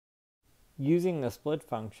Using the split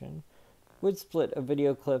function would split a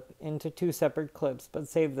video clip into two separate clips but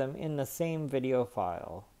save them in the same video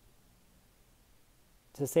file.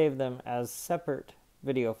 To save them as separate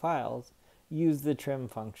video files, use the trim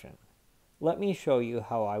function. Let me show you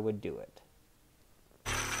how I would do it.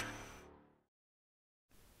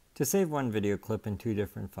 To save one video clip in two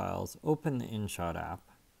different files, open the InShot app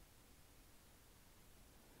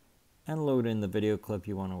and load in the video clip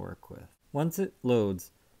you want to work with. Once it loads,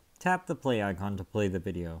 tap the play icon to play the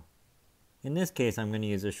video. In this case, I'm going to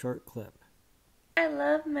use a short clip. I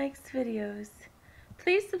love Mike's videos.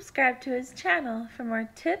 Please subscribe to his channel for more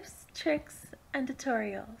tips, tricks, and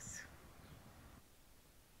tutorials.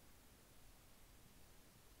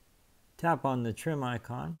 Tap on the trim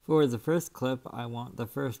icon. For the first clip, I want the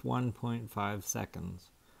first 1.5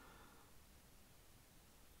 seconds.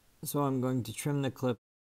 So I'm going to trim the clip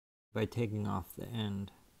by taking off the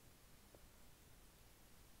end.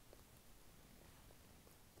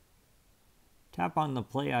 Tap on the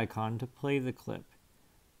play icon to play the clip,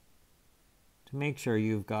 to make sure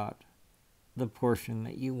you've got the portion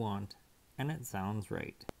that you want and it sounds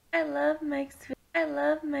right. I love Mike's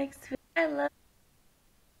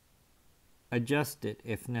Adjust it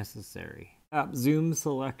if necessary. Tap Zoom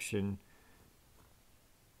Selection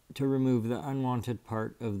to remove the unwanted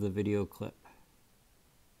part of the video clip.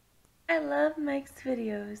 I love Mike's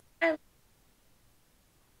videos.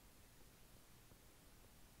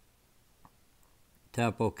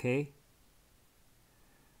 Tap OK.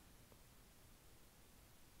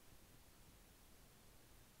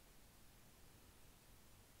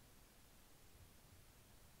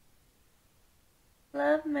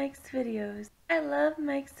 Love Mike's videos. I love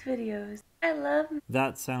Mike's videos.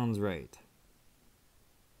 That sounds right.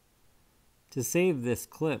 To save this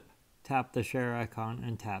clip, tap the share icon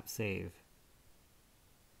and tap save.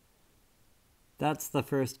 That's the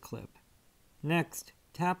first clip. Next,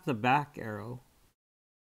 tap the back arrow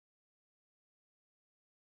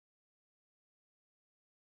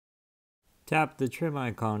Tap the trim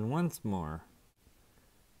icon once more.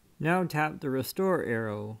 Now tap the restore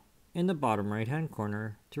arrow in the bottom right hand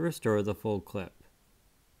corner to restore the full clip.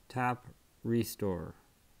 Tap restore.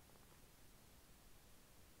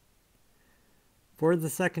 For the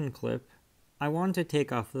second clip, I want to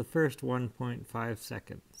take off the first 1.5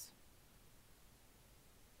 seconds.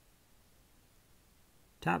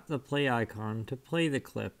 Tap the play icon to play the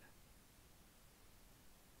clip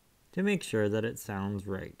to make sure that it sounds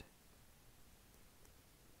right.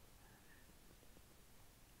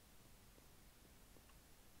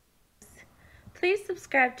 Please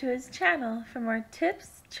subscribe to his channel for more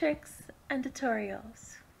tips, tricks, and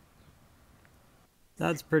tutorials.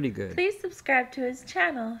 That's pretty good. Please subscribe to his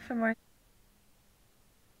channel for more.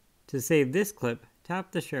 To save this clip,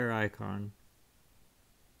 tap the share icon.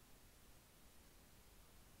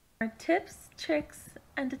 More tips, tricks,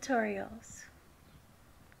 and tutorials.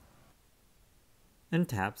 And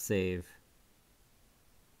tap save.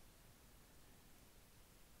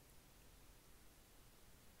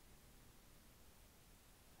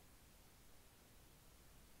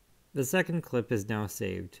 The second clip is now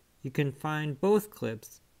saved. You can find both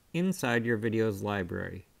clips inside your video's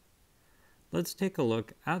library. Let's take a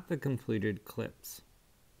look at the completed clips.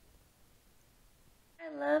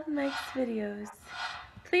 I love Mike's videos.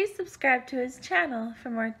 Please subscribe to his channel for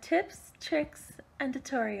more tips, tricks, and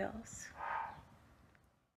tutorials.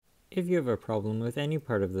 If you have a problem with any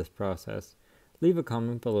part of this process, leave a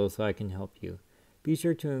comment below so I can help you. Be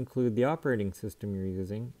sure to include the operating system you're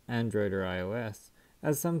using, Android or iOS,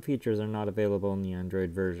 as some features are not available in the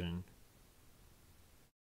Android version.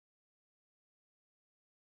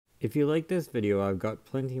 If you like this video, I've got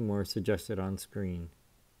plenty more suggested on screen.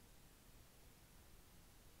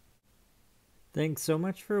 Thanks so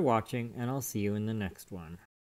much for watching, and I'll see you in the next one.